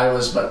met, I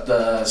was but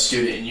the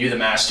student and you the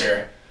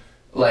master,"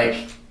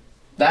 like.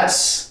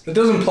 It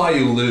doesn't imply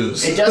you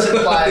lose. It does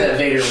imply that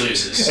Vader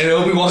loses. And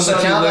Obi-Wan lets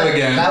you live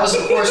again. That was,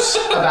 of course,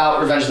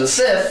 about Revenge of the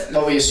Sith,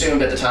 what we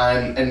assumed at the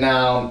time, and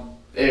now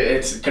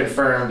it's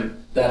confirmed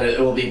that it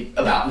will be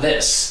about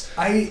this.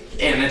 And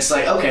it's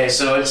like, okay,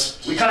 so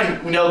we kind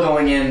of know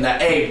going in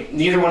that, A,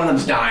 neither one of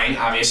them's dying,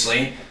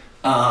 obviously.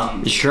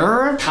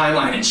 Sure?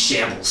 Timeline in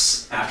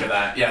shambles after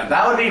that. Yeah,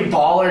 that would be a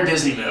baller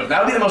Disney move.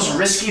 That would be the most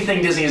risky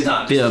thing Disney has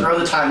done. Just throw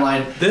the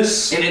timeline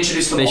and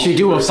introduce the multiverse. They should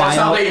do a final... That's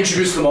how they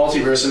introduced the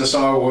multiverse in the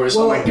Star Wars.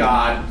 Oh my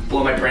god.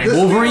 Blow my brain.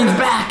 Wolverine's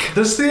back!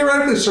 This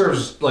theoretically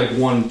serves like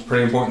one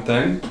pretty important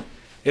thing.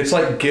 It's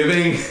like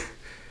giving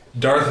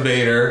Darth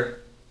Vader,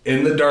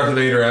 in the Darth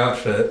Vader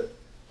outfit,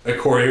 a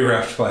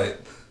choreographed fight.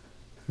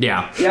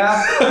 Yeah.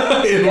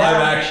 Yeah. In live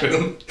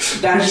action.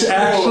 That's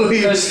cool.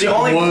 Because the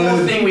only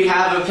cool thing we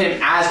have of him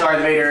as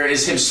Darth Vader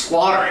is him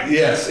squattering.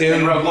 Yes.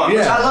 In Rogue One.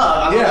 Which I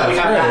love. I love that we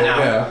have that now.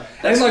 Yeah.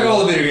 That's and like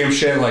all the video game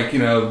shit, like, you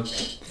know,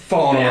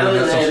 falling over,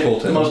 that stuff's cool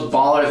too. The most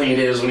baller thing he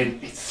did is when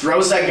he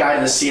throws that guy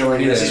to the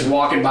ceiling and as he's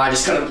walking by,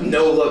 just kind of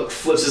no look,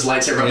 flips his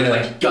lightsaber and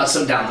like guts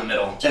him down the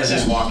middle as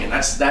he's walking.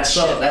 That's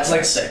shit. That's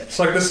like sick. It's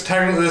like this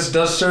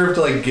does serve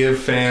to like give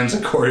fans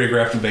a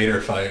choreographed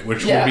Vader fight,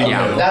 which will be cool.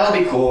 That'll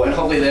be cool, and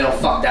hopefully they don't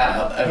fuck that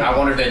up. I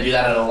wonder if they do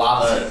that in a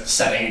lava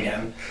setting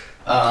again.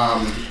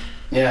 Yeah,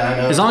 I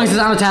know. As long as it's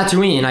on a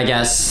Tatooine, I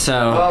guess.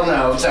 So. Well,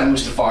 no, it's at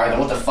Mustafar. Then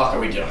what the fuck are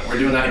we doing? We're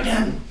doing that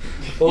again.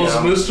 Well, it's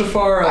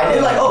Mustafar. I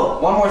did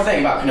one more thing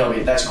about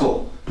Kenobi. That's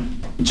cool.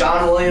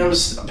 John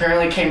Williams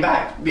apparently came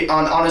back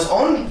on his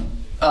own,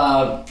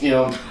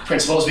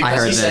 principles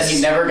because he said he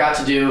never got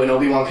to do an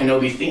Obi-Wan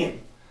Kenobi theme.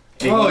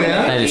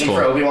 That is cool.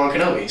 For Obi-Wan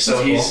Kenobi.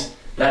 So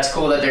that's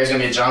cool that there's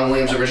gonna be a John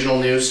Williams original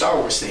new Star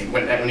Wars theme.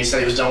 When he said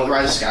he was done with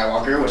Rise of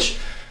Skywalker, which,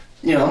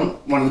 you know,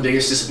 one of the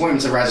biggest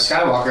disappointments of Rise of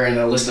Skywalker in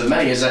the list of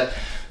many is that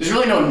there's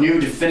really no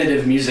new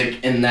definitive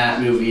music in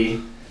that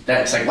movie.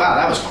 That's like, wow,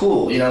 that was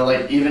cool. You know,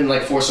 like even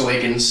like Force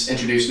Awakens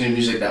introduced new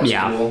music that was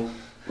cool.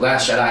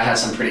 Last Jedi had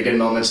some pretty good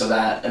moments of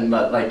that,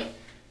 but like,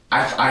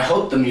 I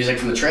hope the music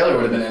from the trailer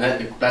would have been in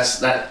it. That's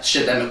that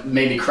shit that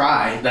made me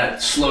cry.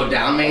 That slowed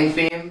down main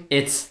theme.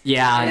 It's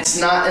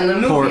not in the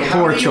movie. Poor choice.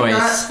 How do you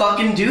not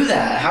fucking do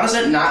that? How does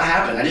that not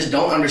happen? I just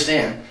don't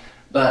understand.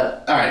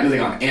 But all right,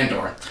 moving on.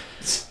 Andor.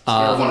 Scale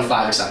of 1 to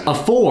 5 excited. A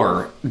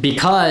 4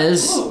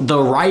 because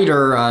the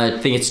writer, I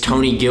think it's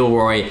Tony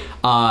Gilroy.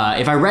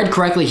 If I read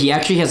correctly, he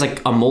actually has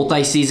like a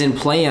multi-season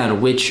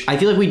plan, which I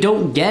feel like we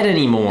don't get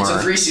anymore. It's a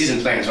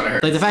 3-season plan, is what I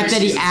heard. Like the fact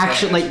that he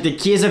actually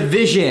he has a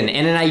vision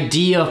and an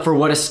idea for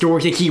what a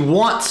story. Like he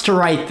wants to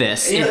write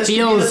this. Yeah, it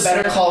feels the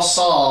Better Call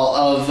Saul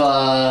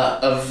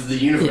of the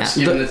universe,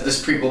 given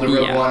this prequel to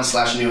Rogue One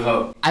 / New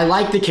Hope. I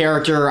like the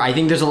character. I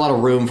think there's a lot of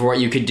room for what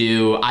you could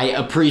do. I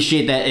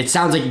appreciate that. It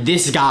sounds like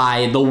this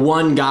guy, the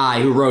one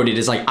guy who wrote it,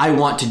 is like, I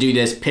want to do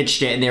this,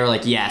 pitched it, and they were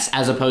like, yes,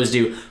 as opposed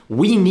to,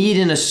 we need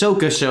an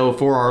Ahsoka show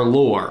for our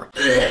lore.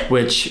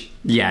 Which,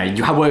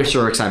 what's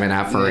your excitement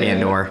at for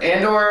Andor?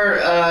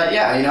 Andor,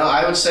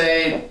 I would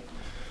say,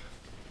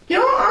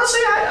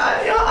 honestly,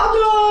 I'll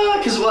do,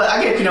 because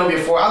I gave Kenobi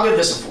a 4, I'll give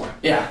this a 4.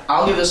 Yeah,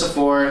 I'll give this a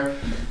 4.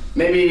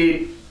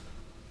 Maybe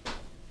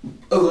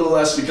a little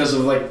less because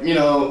of I'd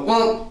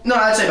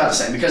say about the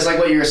same, because like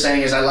what you were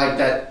saying is I like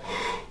that,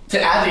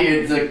 to add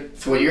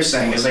to what you're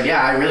saying is like,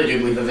 I really do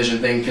believe the vision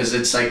thing, because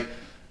it's like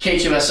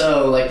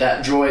K2SO, like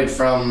that droid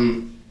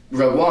from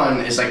Rogue One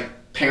is like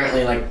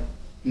apparently like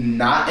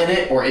not in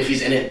it, or if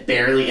he's in it,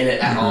 barely in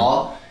it at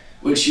all,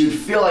 which you'd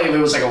feel like if it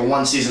was like a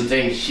 1-season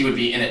thing, he would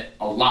be in it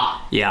a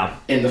lot. Yeah.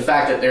 And the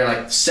fact that they're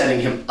like setting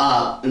him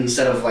up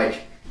instead of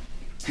like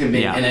him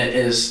being in it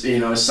is,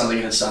 is something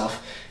in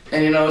itself.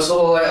 And it's the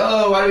whole like,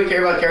 oh, why do we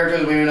care about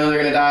characters when we know they're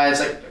gonna die?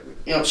 It's like,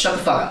 shut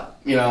the fuck up.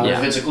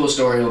 If it's a cool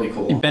story, it'll be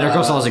cool. Better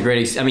Call Saul is a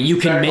great I mean, you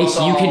can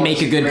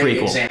make a good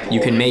prequel. Example. You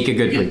can make a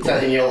good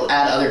prequel. And you'll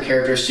add other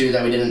characters too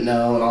that we didn't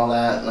know and all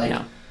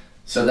that.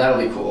 So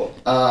that'll be cool.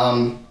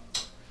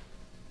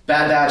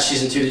 Bad Batch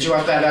season 2. Did you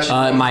watch Bad Batch?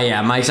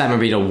 My excitement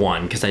would be to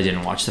 1 because I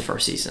didn't watch the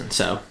first season.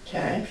 So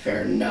okay,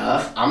 fair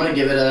enough. I'm gonna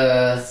give it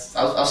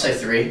I'll say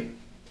 3.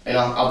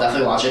 I'll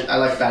definitely watch it. I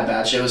like Bad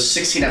Batch. It was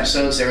 16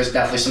 episodes. There was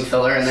definitely some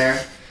filler in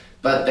there.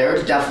 But there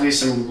were definitely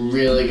some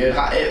really good.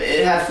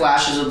 It had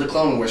flashes of the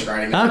Clone Wars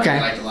writing that I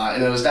liked a lot,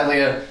 and it was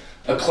definitely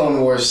a Clone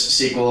Wars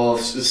sequel,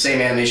 the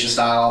same animation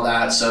style, all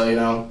that.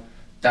 So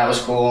that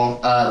was cool.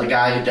 The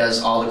guy who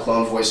does all the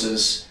clone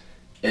voices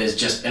is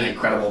just an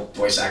incredible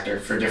voice actor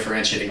for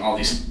differentiating all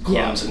these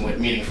clones in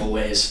meaningful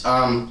ways.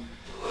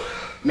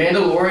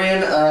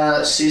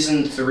 Mandalorian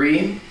season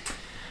 3.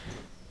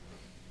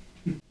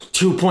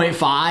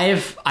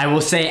 2.5. I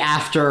will say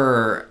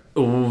after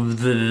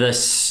the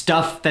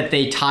stuff that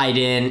they tied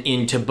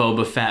into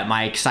Boba Fett,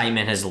 my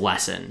excitement has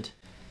lessened.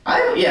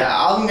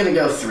 I'm gonna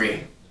go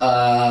 3.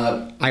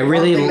 I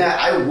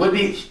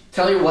would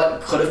tell you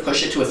what could have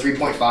pushed it to a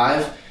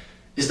 3.5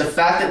 is the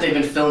fact that they've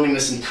been filming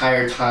this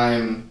entire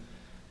time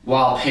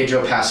while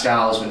Pedro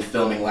Pascal has been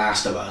filming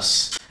Last of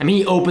Us. I mean,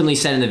 he openly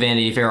said in the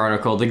Vanity Fair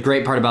article, the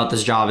great part about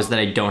this job is that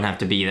I don't have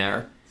to be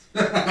there.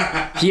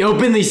 He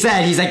openly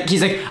said, he's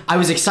like, I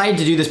was excited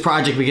to do this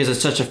project because it's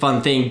such a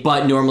fun thing,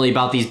 but normally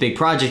about these big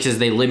projects is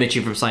they limit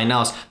you from something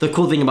else. The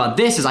cool thing about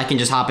this is I can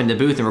just hop into the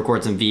booth and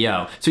record some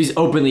VO. So he's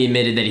openly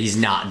admitted that he's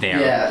not there.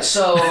 Yeah,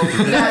 so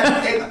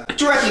that it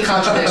directly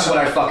contradicts what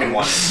I fucking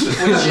wanted,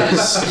 which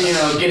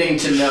is, getting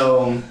to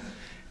know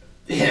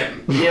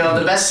him.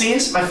 The best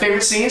scenes, my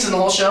favorite scenes in the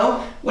whole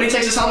show, when he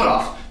takes his helmet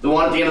off. The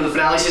one at the end of the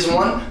finale, season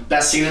 1,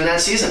 best scene in that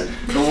season.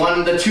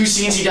 The 2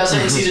 scenes he does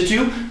in season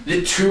 2,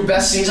 the 2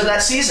 best scenes of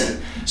that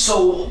season.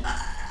 So,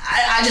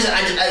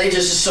 it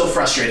just is so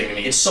frustrating to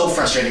me. It's so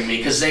frustrating to me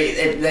because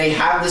they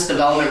have this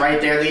development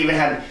right there. They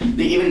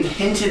even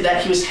hinted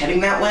that he was heading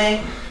that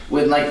way.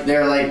 When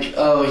they're like,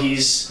 oh,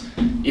 he's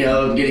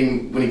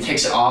getting when he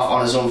takes it off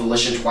on his own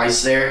volition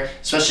twice there,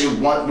 especially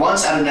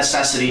once out of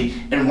necessity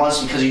and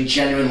once because he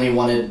genuinely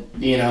wanted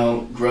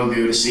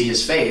Grogu to see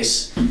his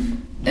face.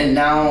 And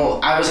now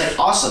I was like,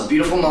 awesome,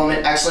 beautiful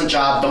moment, excellent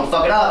job, don't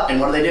fuck it up. And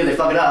what do? They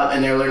fuck it up,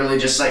 and they're literally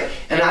just like,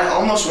 and I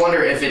almost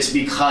wonder if it's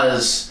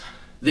because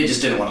they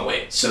just didn't want to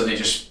wait. So they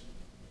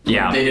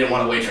didn't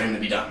want to wait for him to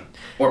be done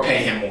or pay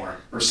him more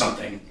or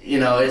something.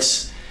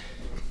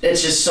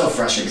 It's just so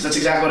frustrating because that's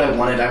exactly what I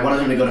wanted. I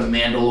wanted him to go to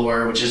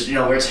Mandalore, which is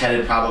where it's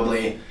headed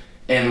probably,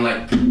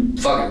 and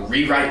fucking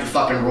rewrite the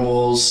fucking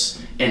rules.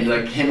 And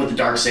him with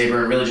the Darksaber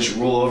and really just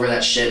rule over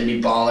that shit and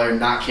be baller and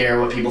not care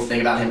what people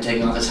think about him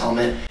taking off his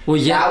helmet. Well,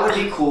 yeah, that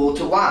would be cool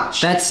to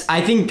watch.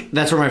 I think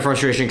that's where my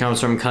frustration comes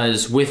from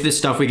because with the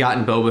stuff we got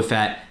in Boba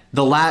Fett,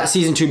 the last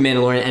season 2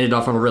 Mandalorian ended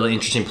off from a really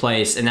interesting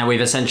place, and now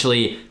we've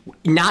essentially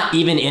not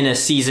even in a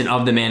season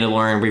of the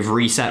Mandalorian we've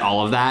reset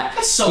all of that.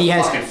 That's so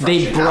fucking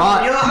frustrating.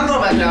 I'm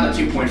going back down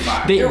to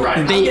 2.5. You're right.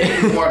 I'm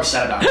getting more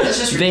upset about it. That's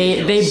just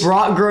ridiculous. They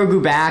brought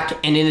Grogu back,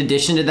 and in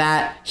addition to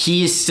that,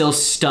 he is still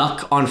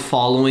stuck on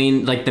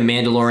following the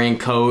Mandalorian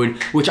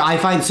code, which I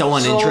find so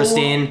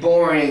uninteresting. So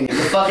boring. The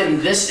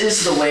fucking this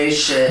is the way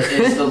shit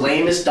is the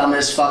lamest,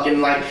 dumbest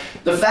fucking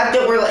the fact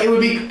that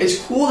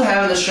it's cool to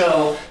have in the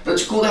show, but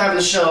it's cool to have in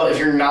the show if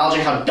you're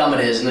acknowledging how dumb it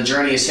is, and the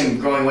journey is him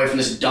growing away from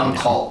this dumb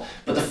cult.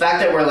 But the fact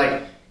that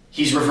we're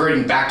he's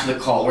reverting back to the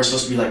cult, we're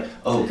supposed to be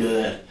oh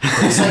good.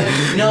 It's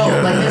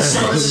no, this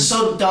is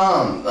so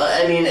dumb.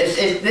 I mean,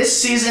 if this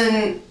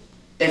season,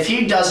 if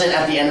he doesn't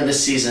at the end of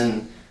this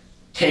season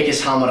take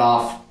his helmet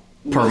off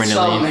permanently, with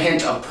some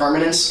hint of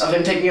permanence of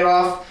him taking it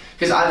off,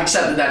 because I've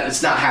accepted that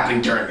it's not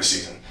happening during the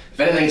season. If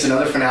anything, it's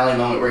another finale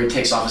moment where he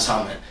takes off his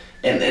helmet,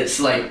 and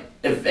it's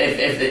if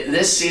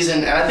this season,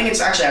 and I think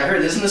it's actually, I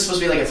heard, isn't this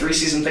supposed to be a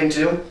 3-season thing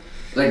too?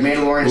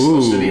 Mandalorian is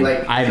supposed to be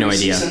I have no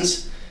idea.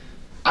 Seasons.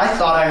 I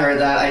thought I heard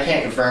that. I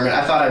can't confirm it.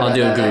 I thought I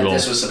read that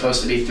this was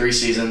supposed to be 3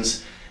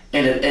 seasons,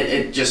 and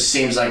it just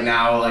seems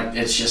now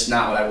it's just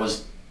not what I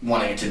was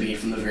wanting it to be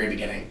from the very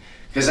beginning.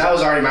 Because that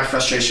was already my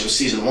frustration with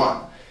season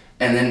 1,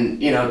 and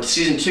then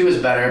season 2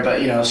 is better,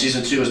 but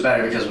season 2 was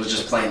better because it was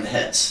just playing the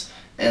hits,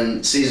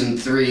 and season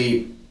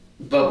 3,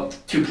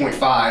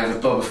 2.5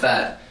 with Boba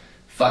Fett.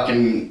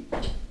 Fucking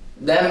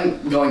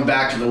them going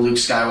back to the Luke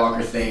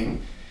Skywalker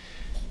thing,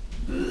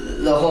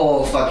 the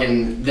whole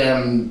fucking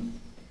them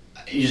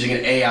using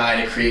an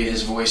AI to create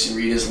his voice and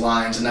read his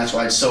lines, and that's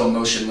why it's so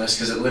emotionless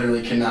because it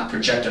literally cannot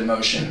project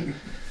emotion.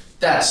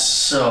 That's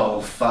so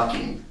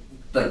fucking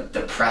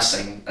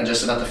depressing,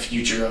 just about the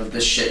future of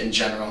this shit in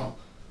general.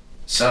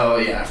 So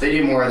yeah, if they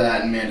do more of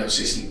that in Mando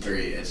season 3,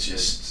 it's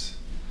just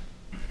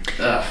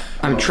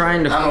I'm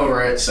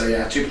over it. So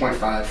yeah,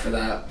 2.5 for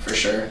that for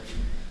sure.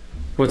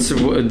 What's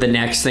the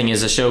next thing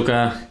is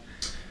Ahsoka?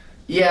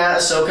 Yeah,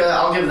 Ahsoka.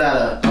 I'll give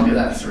that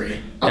a 3.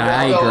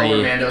 I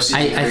agree.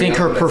 I think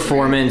her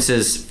performance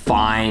is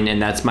fine, and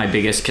that's my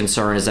biggest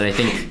concern. Is that I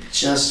think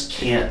just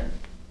can't.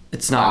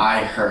 It's not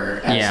buy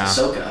her as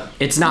Ahsoka.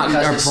 It's not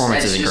her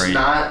performance isn't great.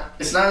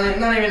 It's not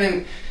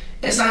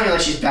even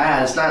like she's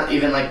bad. It's not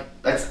even I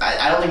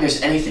don't think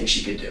there's anything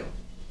she could do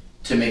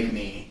to make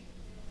me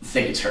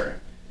think it's her.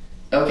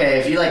 Okay,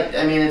 if you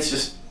it's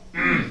just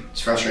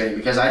it's frustrating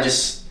because I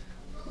just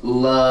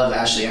love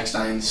Ashley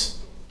Eckstein's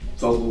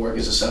vocal work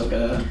as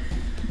Ahsoka,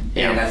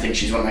 and I think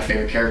she's one of my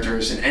favorite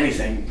characters in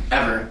anything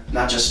ever,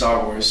 not just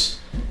Star Wars.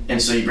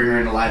 And so you bring her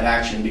into live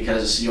action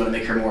because you want to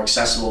make her more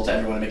accessible to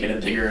everyone, make it a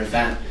bigger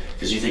event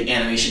because you think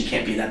animation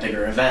can't be that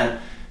bigger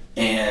event.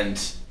 and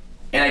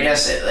I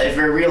guess if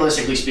we're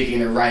realistically speaking,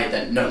 they're right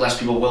that less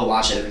people will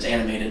watch it if it's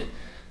animated.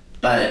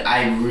 But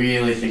I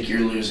really think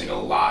you're losing a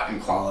lot in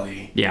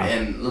quality. Yeah.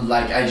 And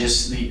like I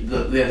just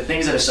the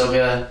things that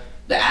Ahsoka,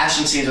 the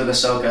action scenes with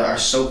Ahsoka are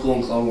so cool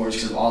in Clone Wars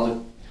because of all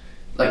the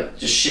like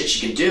just shit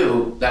she could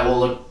do that will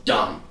look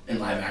dumb in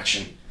live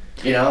action.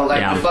 You know,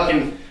 like the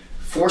fucking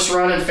Force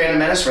Run in Phantom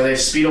Menace where they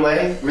speed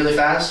away really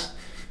fast.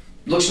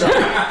 Looks dumb.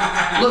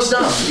 Looks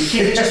dumb.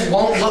 It just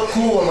won't look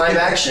cool in live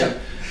action.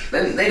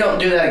 And they don't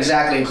do that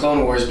exactly in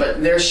Clone Wars,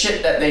 but there's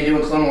shit that they do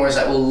in Clone Wars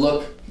that will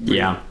look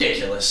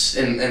ridiculous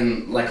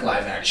in like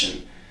live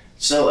action.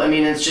 So I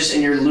mean, it's just,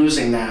 and you're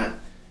losing that,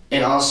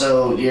 and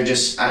also you're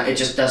just it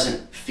just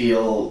doesn't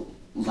feel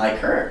like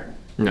her.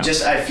 No.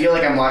 Just I feel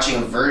like I'm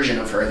watching a version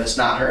of her that's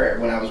not her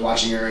when I was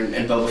watching her in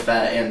Boba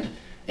Fett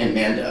and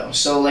Mando.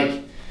 So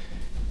like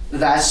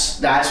that's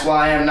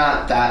why I'm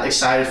not that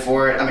excited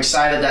for it. I'm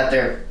excited that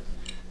they're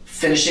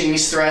finishing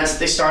these threads that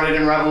they started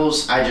in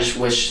Rebels. I just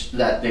wish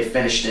that they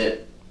finished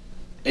it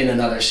in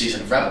another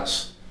season of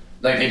Rebels.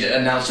 Like they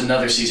announced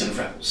another season of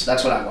Rebels.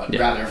 That's what I would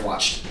rather have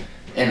watched,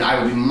 and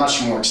I would be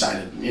much more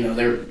excited. You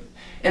know,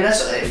 and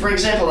that's for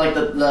example like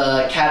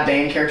the Cad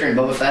Bane character in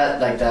Boba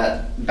Fett, like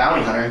that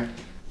bounty hunter.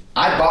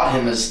 I bought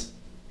him as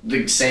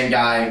the same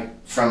guy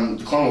from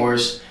the Clone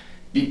Wars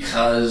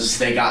because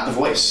they got the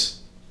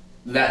voice.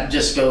 That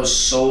just goes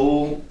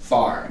so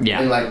far. Yeah.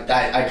 And like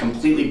that, I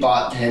completely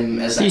bought him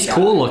as that He's guy.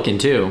 Cool looking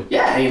too.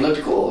 Yeah, he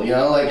looked cool. You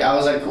know, like I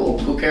was like,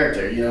 cool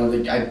character. You know,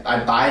 like,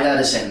 I buy that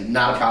as him.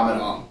 Not a problem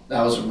at all.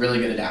 That was a really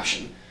good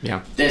adaptation.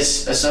 Yeah.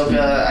 This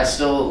Ahsoka, I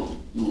still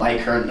like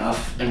her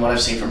enough in what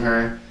I've seen from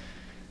her.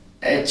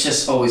 It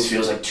just always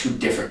feels like two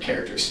different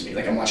characters to me.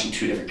 Like I'm watching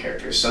two different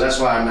characters. So that's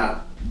why I'm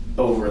not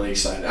overly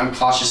excited. I'm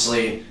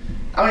cautiously.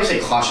 I wouldn't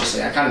say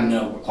cautiously. I kind of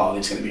know what quality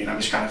it's going to be, and I'm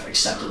just kind of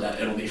accepted that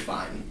it'll be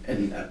fine.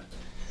 And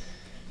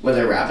when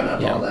they're wrapping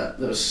up all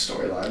those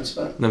storylines,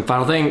 but then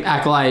final thing,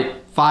 Acolyte,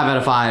 5 out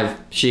of 5.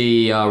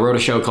 She wrote a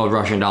show called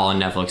Russian Doll on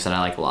Netflix that I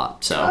like a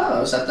lot.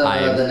 So is that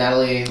the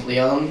Natalie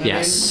Leone?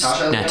 Yes,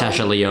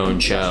 Natasha Leone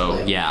show.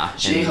 Leone. Yeah,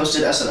 She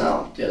hosted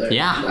SNL the other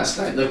last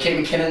night. The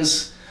Kate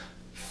McKinnon's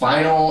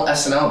final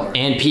SNL break.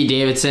 And Pete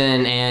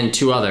Davidson and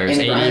two others,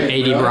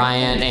 A.D.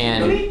 Bryant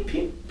and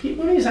Pete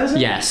Mooney. Is that his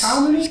name? Yes,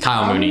 Kyle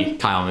Mooney.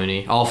 Kyle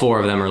Mooney. All four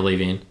of them are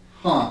leaving.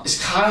 Huh.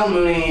 Is Kyle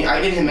Mooney?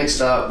 I get him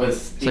mixed up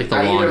with. It's like the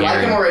I long either hair.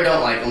 like him or I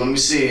don't like him. Let me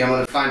see. I'm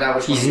gonna find out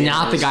which one. He's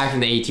not the guy from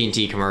the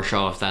AT&T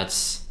commercial. If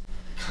that's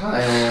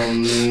Kyle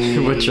Mooney.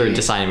 what you're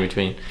deciding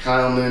between.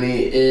 Kyle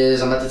Mooney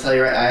is. I'm about to tell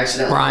you right. I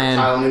accidentally. Brian.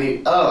 Kyle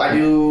Mooney. Oh, I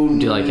do.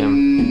 Do you like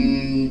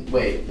him?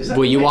 Wait. Is that?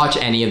 Will you watch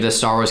any of the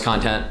Star Wars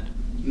content?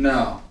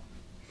 No.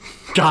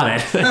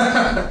 Got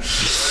it.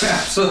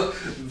 So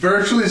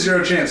virtually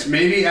zero chance.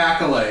 Maybe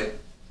Acolyte.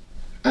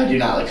 I do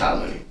not like Kyle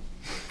Mooney.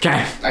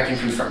 Okay. I can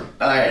confirm.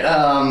 Alright,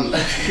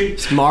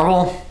 It's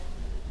Marvel?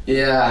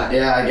 Yeah,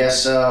 I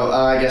guess so.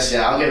 I'll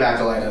give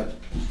Acolyte a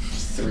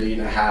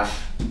 3.5.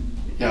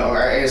 No,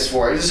 or I guess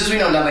 4. This is we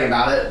know nothing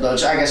about it,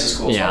 which I guess is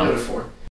cool, so I'll give it a 4.